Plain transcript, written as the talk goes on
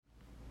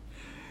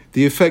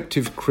The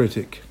effective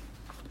critic.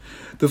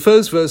 The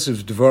first verse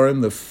of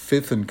Devarim, the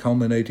fifth and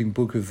culminating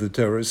book of the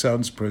Torah,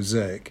 sounds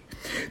prosaic.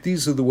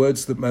 These are the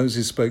words that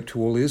Moses spoke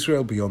to all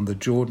Israel beyond the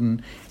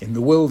Jordan, in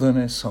the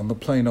wilderness, on the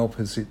plain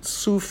opposite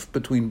Suf,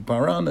 between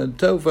Paran and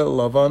Tovel,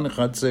 Lavan,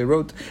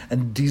 Chatzerot,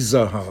 and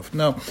Dizahav.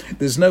 Now,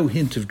 there's no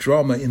hint of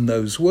drama in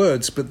those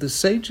words, but the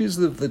sages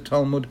of the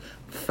Talmud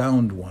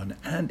found one,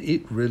 and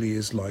it really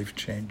is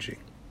life-changing.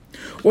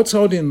 What's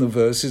odd in the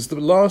verse is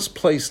the last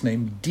place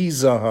name,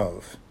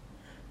 Dizahav.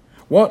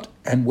 What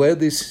and where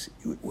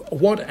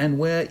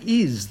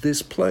is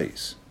this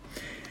place?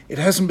 It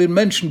hasn't been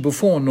mentioned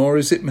before, nor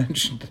is it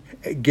mentioned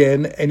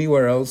again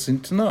anywhere else in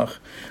Tanakh.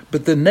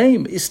 But the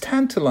name is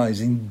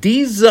tantalizing,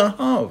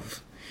 Dizahav.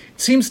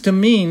 It seems to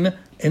mean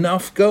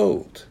enough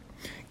gold.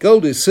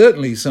 Gold is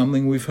certainly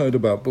something we've heard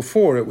about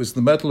before. It was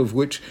the metal of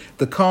which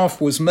the calf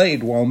was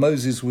made while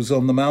Moses was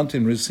on the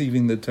mountain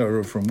receiving the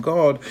Torah from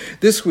God.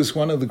 This was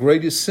one of the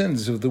greatest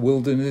sins of the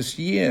wilderness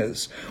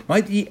years.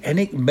 Might the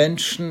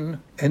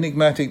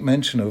enigmatic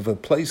mention of a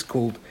place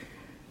called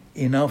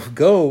enough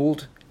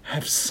gold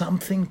have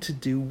something to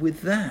do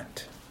with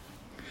that?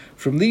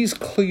 From these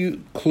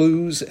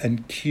clues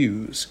and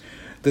cues,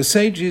 the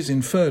sages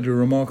inferred a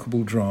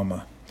remarkable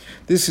drama.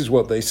 This is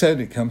what they said.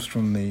 It comes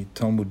from the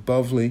Talmud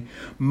Bavli.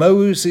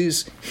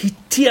 Moses,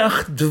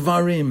 hitiach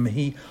Devarim,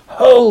 he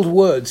hurled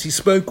words, he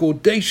spoke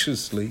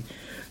audaciously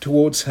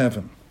towards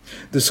heaven.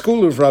 The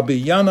school of Rabbi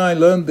Yanai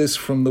learned this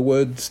from the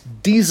words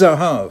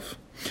Dizahav.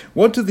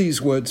 What do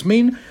these words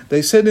mean?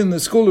 They said in the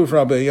school of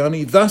Rabbi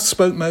Yanai, thus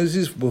spoke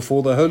Moses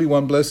before the Holy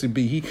One, blessed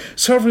be he,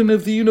 sovereign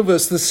of the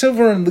universe, the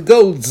silver and the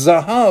gold,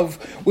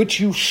 Zahav, which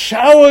you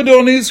showered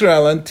on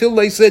Israel until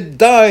they said,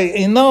 die,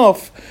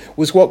 enough,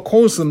 was what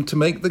caused them to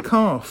make the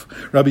calf.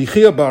 Rabbi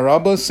Chia bar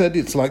Abba said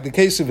it's like the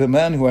case of a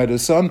man who had a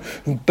son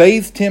who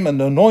bathed him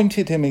and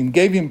anointed him and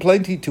gave him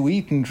plenty to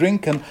eat and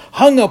drink and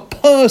hung a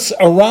purse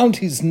around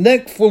his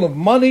neck full of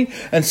money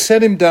and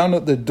set him down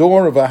at the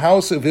door of a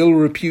house of ill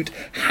repute.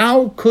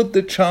 How could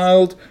the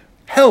child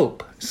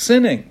help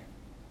sinning?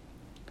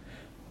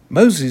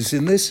 Moses,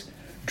 in this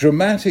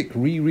dramatic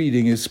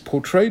rereading, is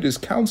portrayed as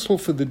counsel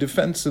for the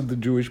defense of the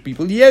Jewish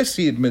people. Yes,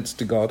 he admits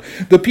to God,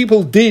 the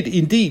people did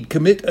indeed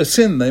commit a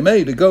sin. They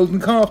made a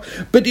golden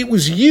calf, but it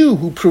was you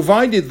who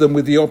provided them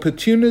with the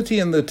opportunity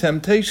and the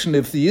temptation.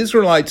 If the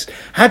Israelites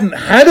hadn't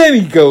had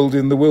any gold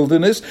in the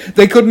wilderness,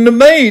 they couldn't have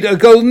made a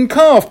golden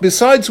calf.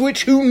 Besides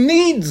which, who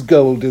needs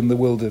gold in the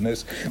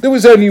wilderness? There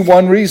was only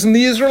one reason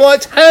the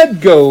Israelites had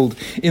gold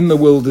in the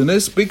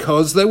wilderness,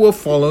 because they were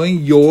following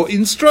your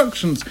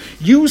instructions.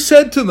 You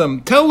said to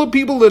them, tell the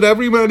people that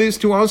every man is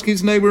to ask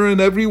his neighbor and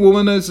every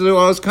woman is to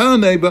ask her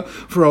neighbor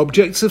for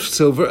objects of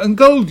silver and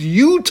gold.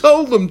 You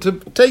told them to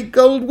take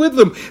gold with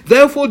them.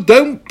 Therefore,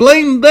 don't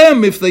blame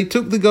them if they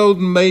took the gold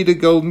and made a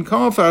golden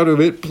calf out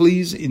of it.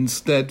 Please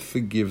instead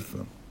forgive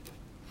them.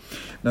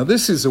 Now,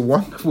 this is a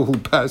wonderful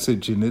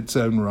passage in its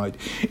own right.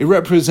 It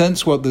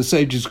represents what the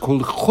sages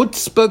called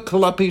chutzpah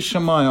klapi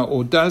shamaya,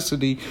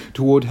 audacity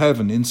toward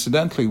heaven.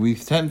 Incidentally, we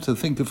tend to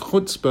think of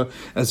chutzpah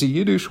as a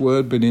Yiddish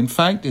word, but in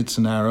fact it's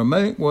an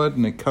Aramaic word,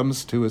 and it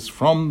comes to us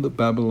from the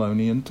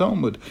Babylonian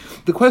Talmud.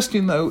 The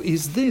question, though,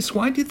 is this: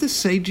 why did the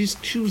sages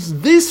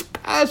choose this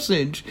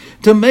passage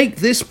to make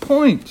this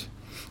point?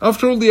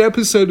 After all, the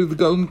episode of the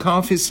golden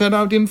calf is set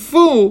out in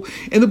full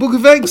in the book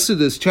of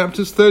Exodus,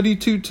 chapters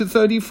 32 to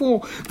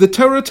 34. The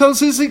Torah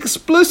tells us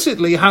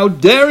explicitly how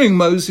daring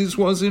Moses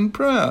was in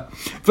prayer.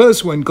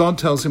 First, when God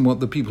tells him what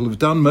the people have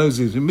done,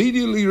 Moses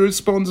immediately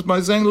responds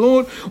by saying,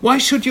 Lord, why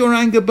should your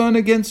anger burn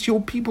against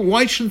your people?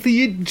 Why should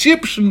the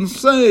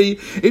Egyptians say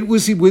it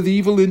was with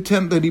evil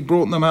intent that he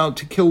brought them out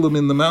to kill them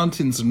in the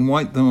mountains and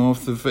wipe them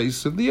off the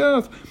face of the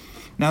earth?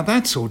 Now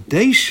that's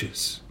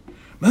audacious.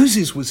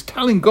 Moses was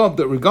telling God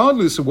that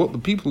regardless of what the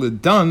people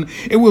had done,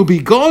 it will be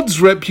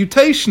God's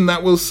reputation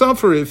that will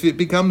suffer if it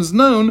becomes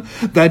known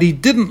that he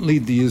didn't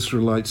lead the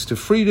Israelites to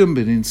freedom,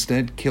 but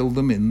instead killed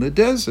them in the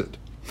desert.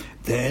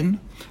 Then,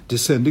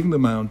 descending the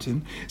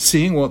mountain,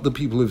 seeing what the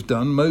people have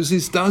done,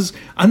 Moses does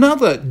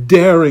another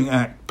daring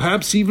act,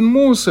 perhaps even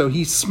more so.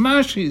 He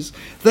smashes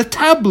the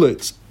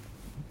tablets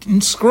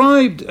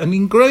inscribed and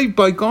engraved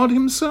by God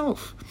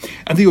himself.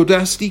 And the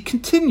audacity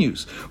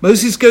continues.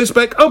 Moses goes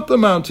back up the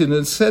mountain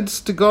and says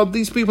to God,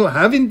 these people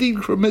have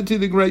indeed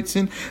committed a great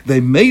sin.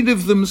 They made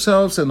of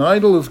themselves an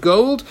idol of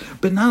gold,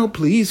 but now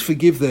please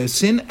forgive their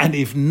sin. And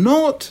if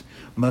not,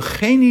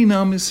 blot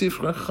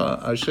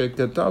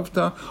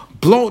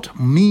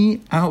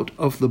me out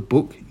of the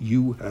book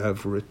you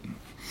have written.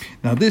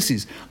 Now this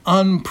is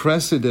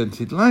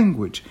unprecedented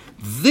language.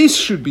 This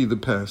should be the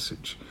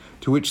passage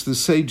to which the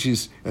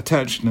sages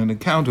attached an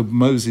account of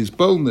Moses'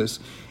 boldness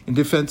in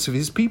defense of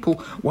his people.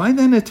 Why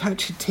then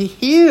attach it to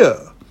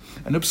here,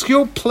 an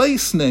obscure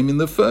place name in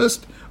the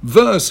first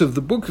verse of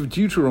the book of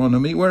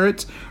Deuteronomy, where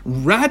it's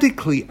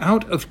radically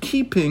out of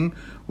keeping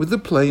with the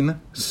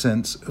plain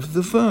sense of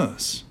the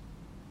verse?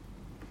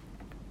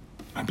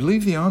 I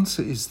believe the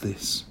answer is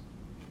this.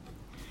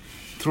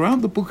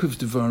 Throughout the book of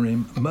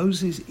Devarim,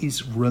 Moses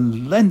is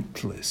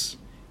relentless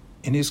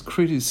in his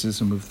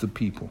criticism of the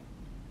people.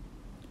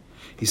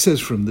 He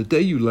says, from the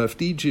day you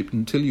left Egypt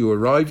until you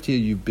arrived here,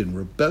 you've been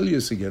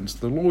rebellious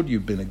against the Lord.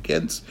 You've been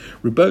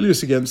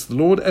rebellious against the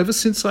Lord ever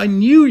since I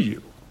knew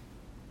you.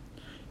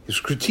 His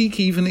critique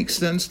even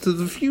extends to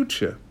the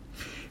future.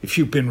 If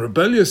you've been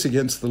rebellious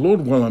against the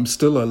Lord while I'm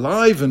still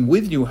alive and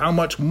with you, how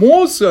much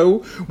more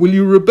so will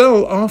you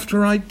rebel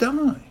after I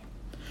die?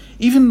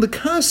 Even the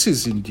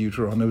curses in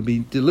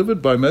Deuteronomy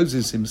delivered by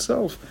Moses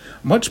himself,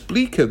 much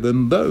bleaker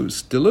than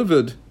those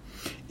delivered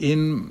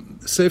in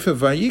Sefer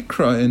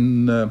Vayikra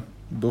in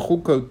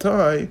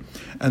Bechukotai,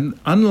 and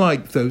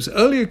unlike those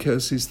earlier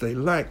curses, they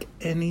lack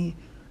any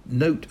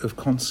note of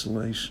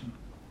consolation.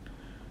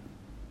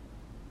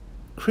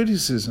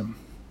 Criticism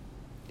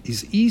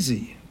is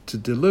easy to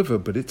deliver,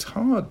 but it's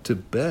hard to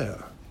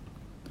bear.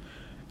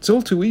 It's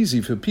all too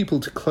easy for people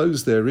to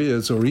close their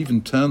ears or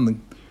even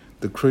turn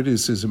the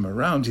criticism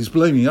around. He's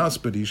blaming us,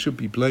 but he should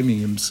be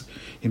blaming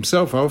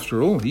himself.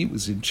 After all, he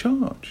was in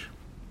charge.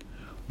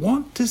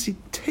 What does it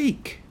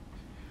take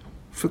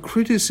for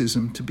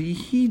criticism to be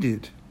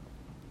heeded?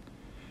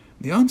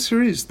 The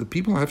answer is the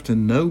people have to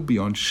know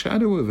beyond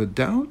shadow of a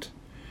doubt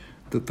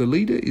that the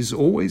leader is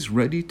always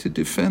ready to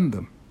defend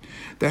them.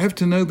 They have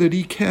to know that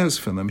he cares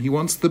for them. He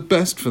wants the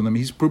best for them.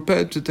 He's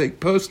prepared to take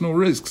personal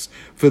risks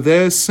for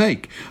their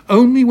sake.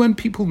 Only when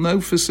people know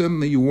for certain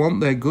that you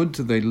want their good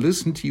do they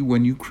listen to you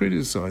when you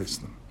criticize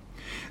them.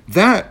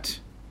 That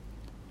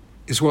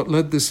is what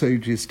led the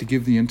sages to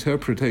give the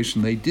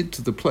interpretation they did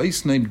to the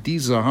place named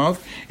Dizahav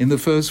in the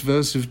first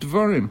verse of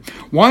Devarim.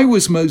 Why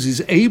was Moses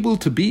able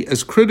to be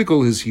as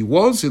critical as he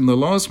was in the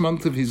last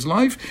month of his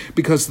life?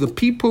 Because the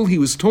people he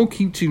was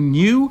talking to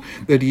knew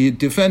that he had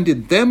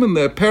defended them and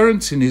their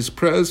parents in his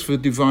prayers for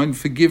divine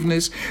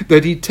forgiveness,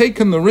 that he'd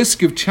taken the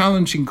risk of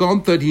challenging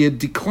God, that he had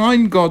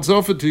declined God's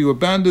offer to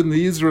abandon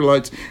the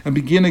Israelites and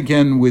begin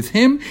again with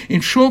him.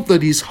 In short,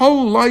 that his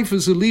whole life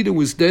as a leader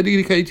was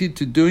dedicated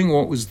to doing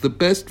what was the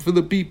best for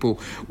the people.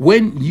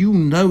 When you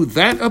know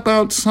that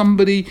about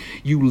somebody,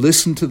 you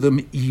listen to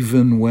them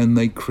even when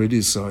they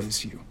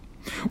criticize you.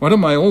 One of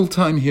my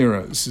all-time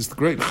heroes is the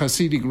great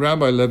Hasidic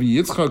Rabbi Levi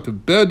Yitzchak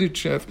of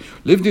Berdichev,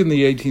 lived in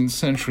the 18th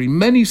century.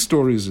 Many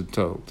stories are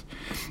told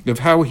of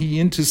how he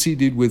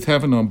interceded with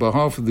heaven on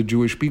behalf of the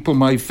Jewish people.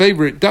 My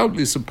favorite,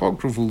 doubtless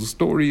apocryphal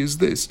story is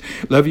this.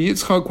 Levi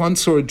Yitzchak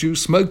once saw a Jew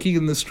smoking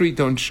in the street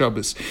on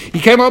Shabbos. He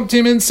came up to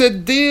him and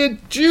said, "Dear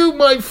Jew,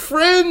 my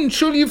friend,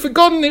 surely you've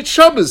forgotten it's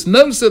Shabbos."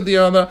 "No," said the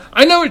other,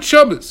 "I know it's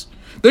Shabbos."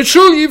 "Then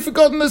surely you've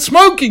forgotten that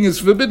smoking is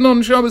forbidden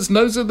on Shabbos."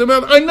 "No," said the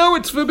man, "I know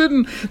it's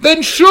forbidden."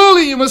 "Then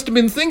surely you must have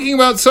been thinking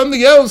about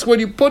something else when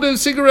you put a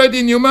cigarette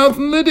in your mouth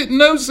and lit it."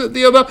 "No," said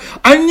the other,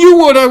 "I knew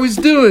what I was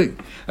doing."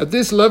 At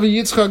this, Levi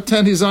Yitzchak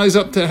turned his eyes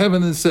up to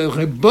heaven and said,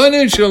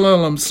 "Ribbonei shel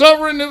olam,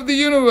 sovereign of the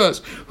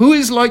universe, who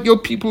is like your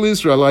people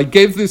Israel? I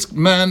gave this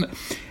man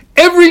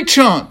every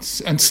chance,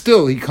 and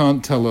still he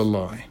can't tell a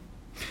lie."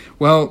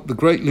 Well, the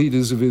great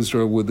leaders of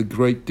Israel were the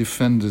great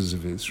defenders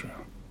of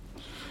Israel.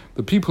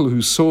 The people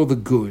who saw the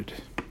good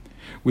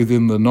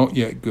within the not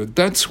yet good.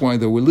 That's why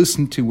they were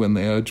listened to when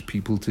they urged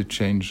people to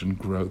change and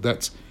grow.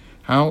 That's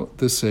how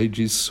the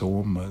sages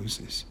saw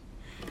Moses.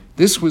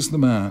 This was the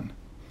man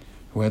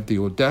who had the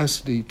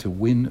audacity to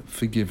win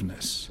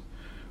forgiveness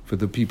for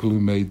the people who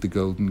made the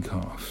golden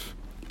calf.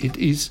 It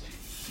is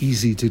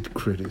easy to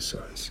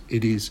criticize.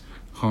 It is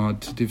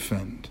hard to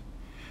defend.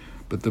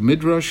 But the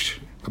Midrash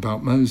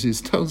about Moses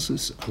tells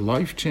us a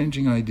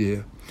life-changing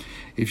idea.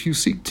 If you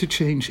seek to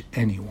change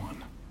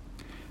anyone,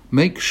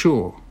 make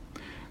sure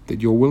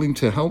that you're willing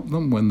to help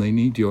them when they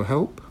need your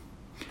help,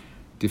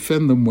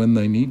 defend them when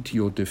they need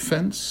your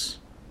defense,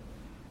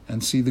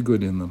 and see the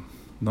good in them,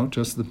 not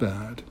just the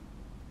bad.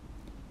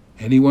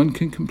 Anyone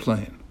can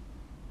complain,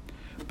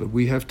 but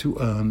we have to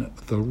earn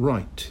the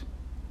right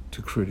to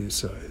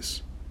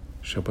criticize.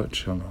 Shabbat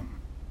Shalom.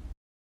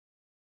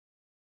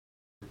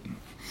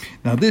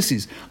 Now this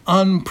is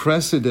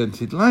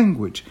unprecedented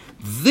language.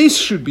 This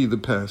should be the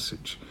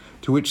passage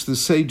to which the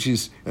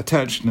sages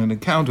attached an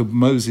account of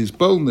Moses'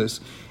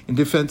 boldness in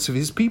defense of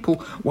his people.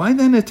 Why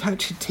then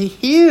attach it to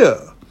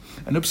here,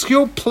 an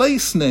obscure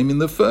place name in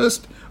the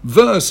first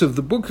verse of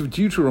the book of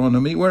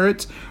Deuteronomy, where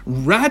it's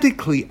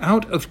radically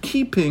out of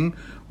keeping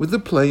with the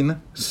plain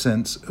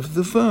sense of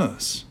the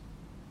verse?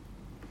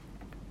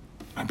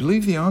 I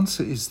believe the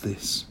answer is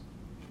this.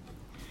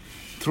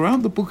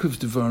 Throughout the book of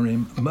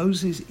Devarim,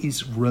 Moses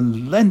is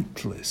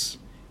relentless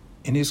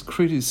in his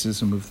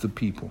criticism of the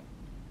people.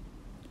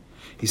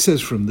 He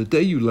says, from the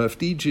day you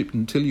left Egypt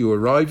until you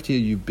arrived here,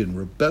 you've been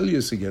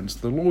rebellious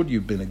against the Lord.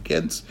 You've been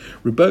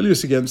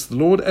rebellious against the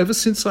Lord ever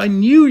since I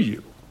knew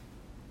you.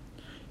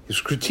 His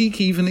critique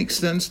even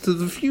extends to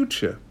the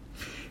future.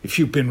 If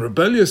you've been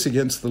rebellious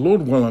against the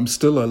Lord while I'm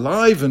still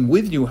alive and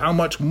with you, how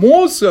much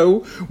more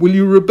so will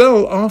you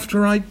rebel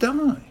after I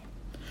die?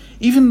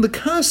 Even the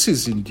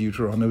curses in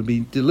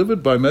Deuteronomy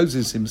delivered by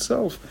Moses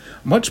himself,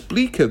 much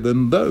bleaker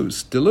than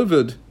those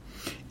delivered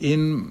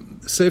in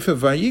Sefer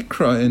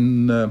Vayikra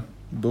in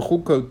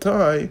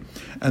Bechukotai,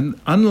 and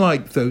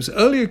unlike those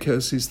earlier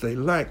curses, they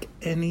lack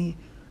any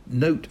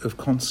note of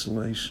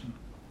consolation.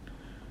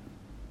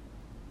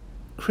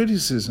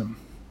 Criticism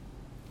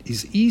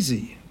is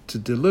easy to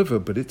deliver,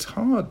 but it's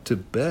hard to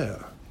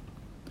bear.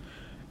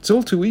 It's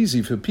all too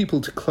easy for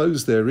people to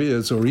close their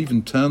ears or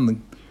even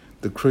turn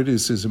the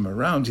criticism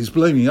around. He's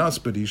blaming us,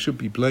 but he should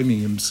be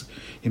blaming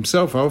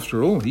himself.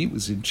 After all, he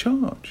was in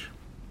charge.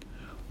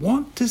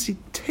 What does it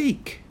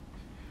take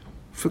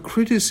for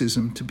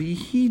criticism to be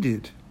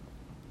heeded?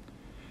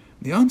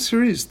 The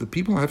answer is the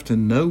people have to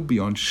know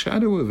beyond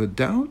shadow of a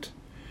doubt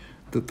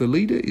that the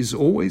leader is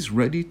always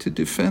ready to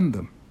defend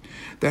them.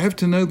 They have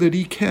to know that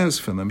he cares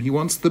for them. He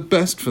wants the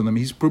best for them.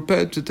 He's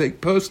prepared to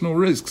take personal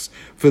risks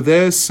for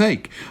their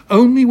sake.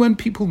 Only when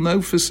people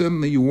know for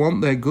certain that you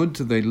want their good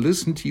do they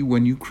listen to you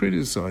when you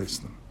criticize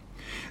them.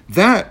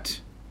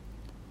 That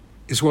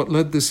is what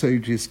led the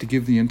sages to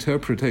give the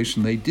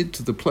interpretation they did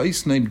to the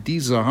place named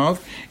Devarim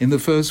in the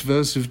first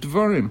verse of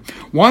Devarim.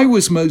 Why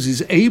was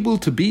Moses able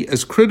to be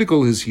as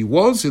critical as he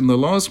was in the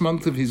last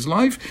month of his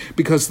life?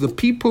 Because the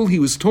people he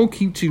was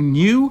talking to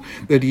knew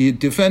that he had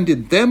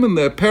defended them and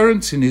their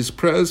parents in his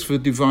prayers for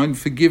divine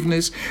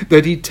forgiveness,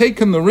 that he'd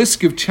taken the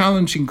risk of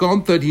challenging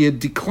God, that he had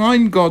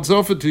declined God's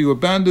offer to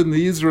abandon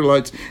the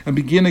Israelites and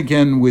begin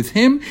again with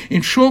him.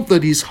 In short,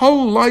 that his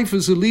whole life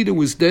as a leader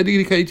was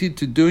dedicated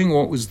to doing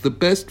what was the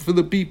best for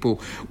the people.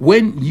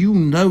 When you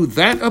know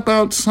that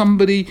about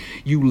somebody,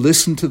 you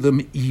listen to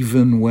them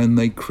even when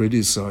they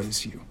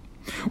criticize you.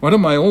 One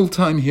of my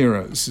all-time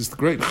heroes is the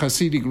great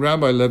Hasidic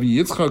Rabbi Levi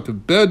Yitzchak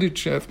of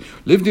Berdichev,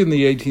 lived in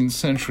the 18th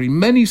century.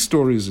 Many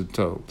stories are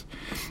told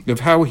of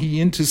how he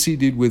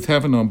interceded with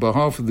heaven on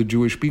behalf of the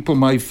Jewish people.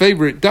 My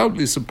favorite,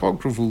 doubtless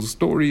apocryphal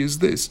story is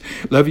this.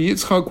 Levi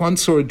Yitzchak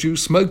once saw a Jew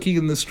smoking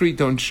in the street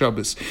on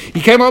Shabbos.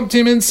 He came up to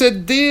him and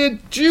said, "Dear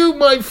Jew,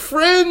 my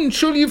friend,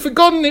 surely you've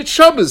forgotten it's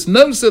Shabbos."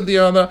 "No," said the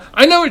other,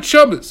 "I know it's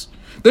Shabbos."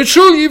 "Then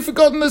surely you've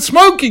forgotten that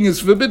smoking is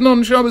forbidden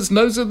on Shabbos."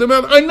 "No," said the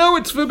man, "I know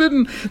it's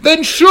forbidden."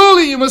 "Then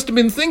surely you must have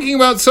been thinking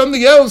about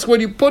something else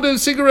when you put a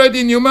cigarette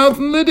in your mouth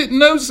and lit it."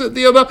 "No," said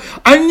the other,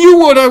 "I knew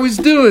what I was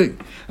doing."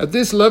 At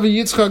this, Levi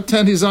Yitzchak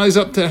turned his eyes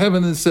up to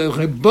heaven and said,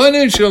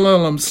 "Ribbonei shel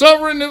olam,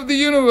 sovereign of the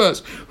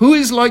universe, who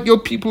is like your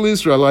people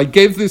Israel? I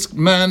gave this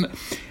man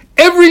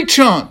every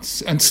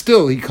chance, and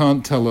still he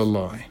can't tell a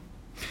lie."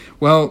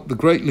 Well, the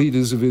great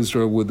leaders of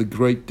Israel were the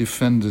great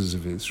defenders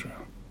of Israel.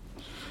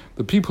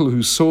 The people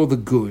who saw the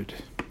good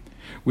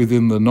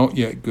within the not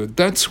yet good.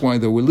 That's why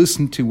they were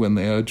listened to when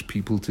they urged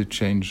people to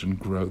change and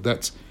grow.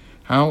 That's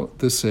how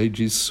the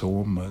sages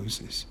saw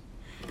Moses.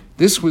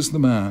 This was the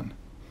man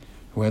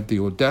who had the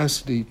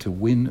audacity to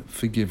win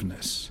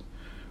forgiveness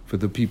for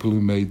the people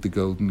who made the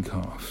golden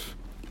calf.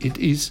 It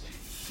is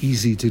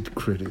easy to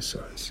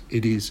criticize.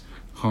 It is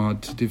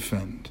hard to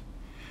defend.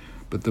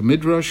 But the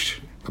Midrash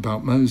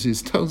about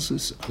Moses tells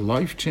us a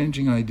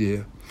life-changing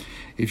idea.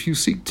 If you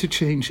seek to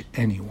change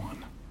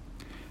anyone,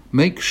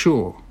 make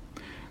sure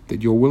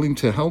that you're willing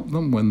to help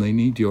them when they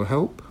need your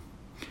help,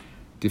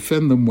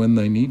 defend them when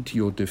they need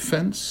your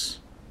defense,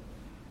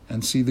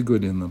 and see the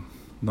good in them,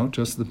 not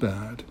just the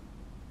bad.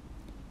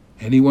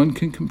 Anyone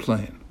can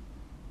complain,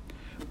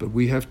 but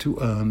we have to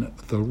earn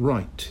the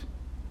right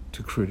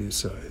to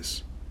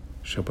criticize.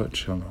 Shabbat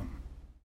Shalom.